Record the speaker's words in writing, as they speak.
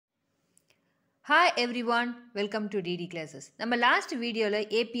Hi everyone, welcome to DD classes. நம்ம last videoல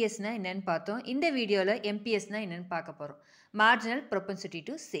APS னா என்னன்னு பார்த்தோம். இந்த videoல MPS னா என்னன்னு பார்க்க போறோம். Marginal propensity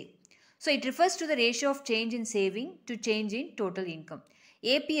to save. So it refers to the ratio of change in saving to change in total income.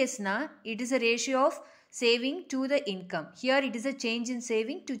 APS னா it is a ratio of saving to the income. Here it is a change in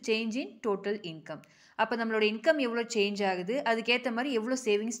saving to change in total income. அப்போ நம்மளோட income எவ்வளோ change ஆகுது அதுக்கேற்ற மாதிரி எவ்வளோ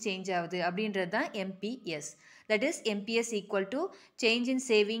savings change ஆகுது அப்படின்றது தான் MPS. That is MPS equal to change in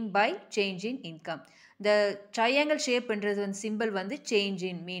saving by change in income. The triangle shape என்றது வந்து symbol வந்து change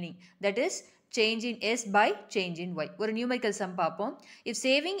in meaning. That is change in S by change in Y. ஒரு numerical sum பார்ப்போம். If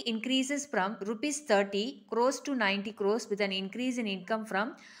saving increases from rupees 30 crores to 90 crores with an increase in income from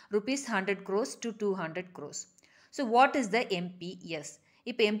rupees 100 crores to 200 crores. So what is the MPS?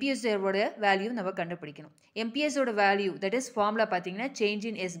 இப்போ MPS ஓட value நம்ம கண்டுபிடிக்கணும். MPS ஓட value that is formula பார்த்தீங்கன்னா change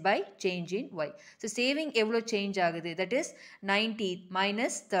in S by change in Y. So saving எவ்வளோ change ஆகுது that is 90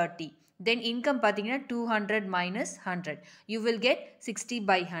 minus 30. Then income பார்த்தீங்கன்னா 200 minus 100. You will get 60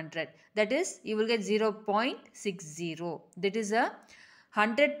 by 100. That is you will get 0.60. That is a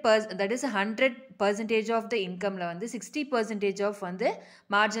 100% of the income la வந்து 60% of வந்து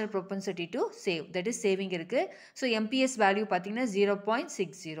marginal propensity to save, that is saving இருக்கு. So MPS value பார்த்தீங்கன்னா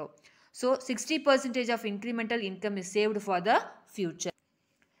 0.60. So 60% of incremental income is saved for the future.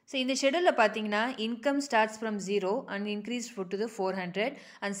 So in the schedule பார்த்தீங்கன்னா income starts from 0 and increased to the 400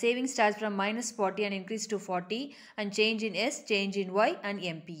 and saving starts from minus 40 and increased to 40 and change in S, change in Y and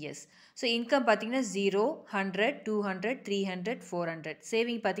MPS. So income பார்த்தீங்கன்னா 0, 100, 200, 300, 400.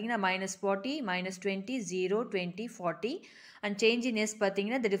 Saving பார்த்தீங்கன்னா minus 40, minus 20, 0, 20, 40 and change in S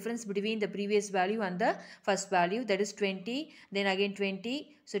பார்த்தீங்கன்னா the difference between the previous value and the first value, that is 20, then again 20,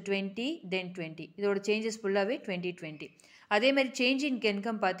 so 20, then 20. இதோட changes ஃபுல்லாகவே 20, 20. அதே மாதிரி change in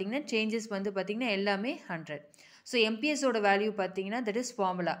income பார்த்தீங்கன்னா changes வந்து பார்த்தீங்கன்னா எல்லாமே 100. ஸோ எம்பிஎஸோட வேல்யூ பார்த்தீங்கன்னா that is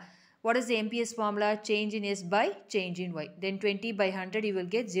formula. What is the MBS formula? Change in yes by change in Y. Then 20 by 100 you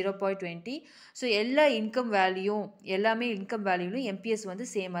will get 0.20. So எல்லா இன்கம் வேல்யூவும் எல்லாமே இன்கம் வேல்யூலும் எம்பிஎஸ் வந்து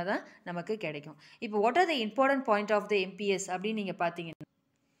சேமாக தான் நமக்கு கிடைக்கும். இப்போ what are the important point of the MBS அப்படின்னு நீங்கள் பார்த்தீங்கன்னா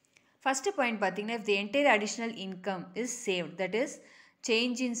ஃபஸ்ட்டு பாயிண்ட் பார்த்தீங்கன்னா if the entire additional income is saved, that is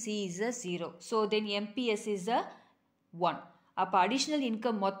change in C is a 0. So then MPS is a 1. அப்போ அடிஷ்னல்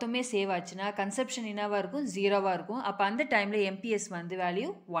இன்கம் மொத்தமே save ஆச்சுன்னா consumption என்னவாக இருக்கும்? 0வாக இருக்கும். அப்போ அந்த டைமில் எம்பிஎஸ் வந்து value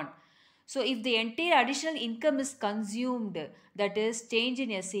 1. So if the entire additional income is consumed, that is change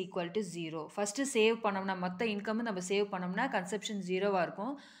in yes equal to 0. First save பண்ணோம்னா மொத்த இன்கமும் நம்ம சேவ் பண்ணோம்னா கன்சப்ஷன் 0வாக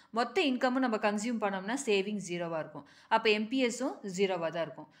இருக்கும். மொத்த இன்கமும் நம்ம கன்சியூம் பண்ணோம்னா சேவிங் 0வாக இருக்கும். அப்போ எம்பிஎஸும் 0வாக தான்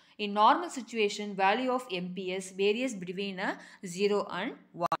இருக்கும். இன் normal situation value of MBS various between 0 and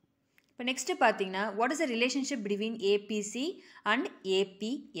 1. இப்போ நெக்ஸ்ட்டு பார்த்தீங்கன்னா what is the relationship between APC and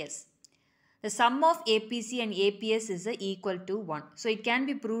APS? The sum of APC and APS is equal to 1. So it can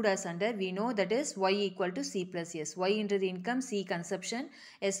be proved as under, we know that is Y equal to C plus S. Y into the income, C consumption,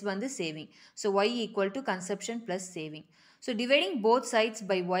 S வந்து saving. So Y equal to consumption plus saving. So dividing both sides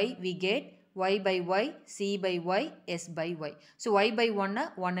by Y, we get Y by Y, C by Y, S by Y. So Y by 1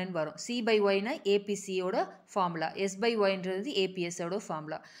 1 வரும். C by Y APC ஓட formula. S by Y என்றது APS ஓட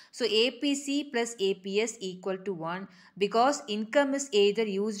formula. So APC plus APS equal to 1 because income is either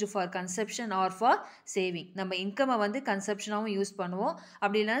used for consumption or for saving. நம்ம income வந்து consumptionாவும் use பண்ணுவோம்,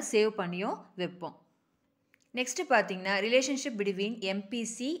 அப்படி இல்லைனா save பண்ணியும் வைப்போம். நெக்ஸ்ட் பார்த்தீங்கன்னா relationship between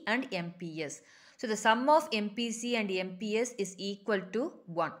MPC and MPS. So the sum of MPC and MPS is equal to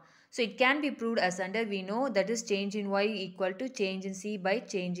 1. So it can be proved as under, we know that is change in Y equal to change in C by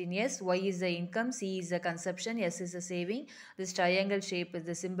change in S. Y is the income, C is the consumption, S is the saving. This triangle shape is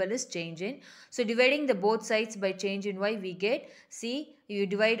the symbol is change in. So dividing the both sides by change in Y, we get C. You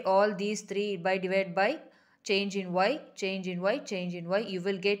divide all these three by divide by change in Y, change in Y, change in Y, you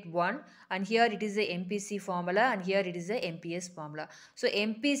will get 1. And here it is the MPC formula and here it is the MPS formula. So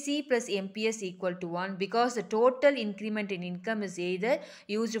MPC plus MPS equal to 1 because the total increment in income is either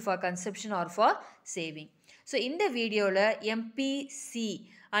used for consumption or for saving. So in the video MPC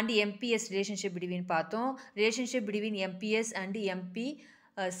and MPS relationship between பார்த்தோம். relationship between MPS and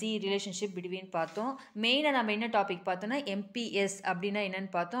MPC relationship between பார்த்தோம். மெயினாக நம்ம என்ன topic பார்த்தோம்னா MPS அப்படின்னா என்னன்னு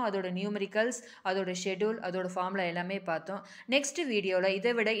பார்த்தோம். அதோட நியூமரிக்கல்ஸ், அதோட ஷெடியூல், அதோட ஃபார்முலா எல்லாமே பார்த்தோம். நெக்ஸ்ட் வீடியோவில்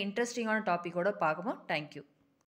இதை விட இன்ட்ரெஸ்டிங்கான டாப்பிக்கோட பார்ப்போம். தேங்க்யூ.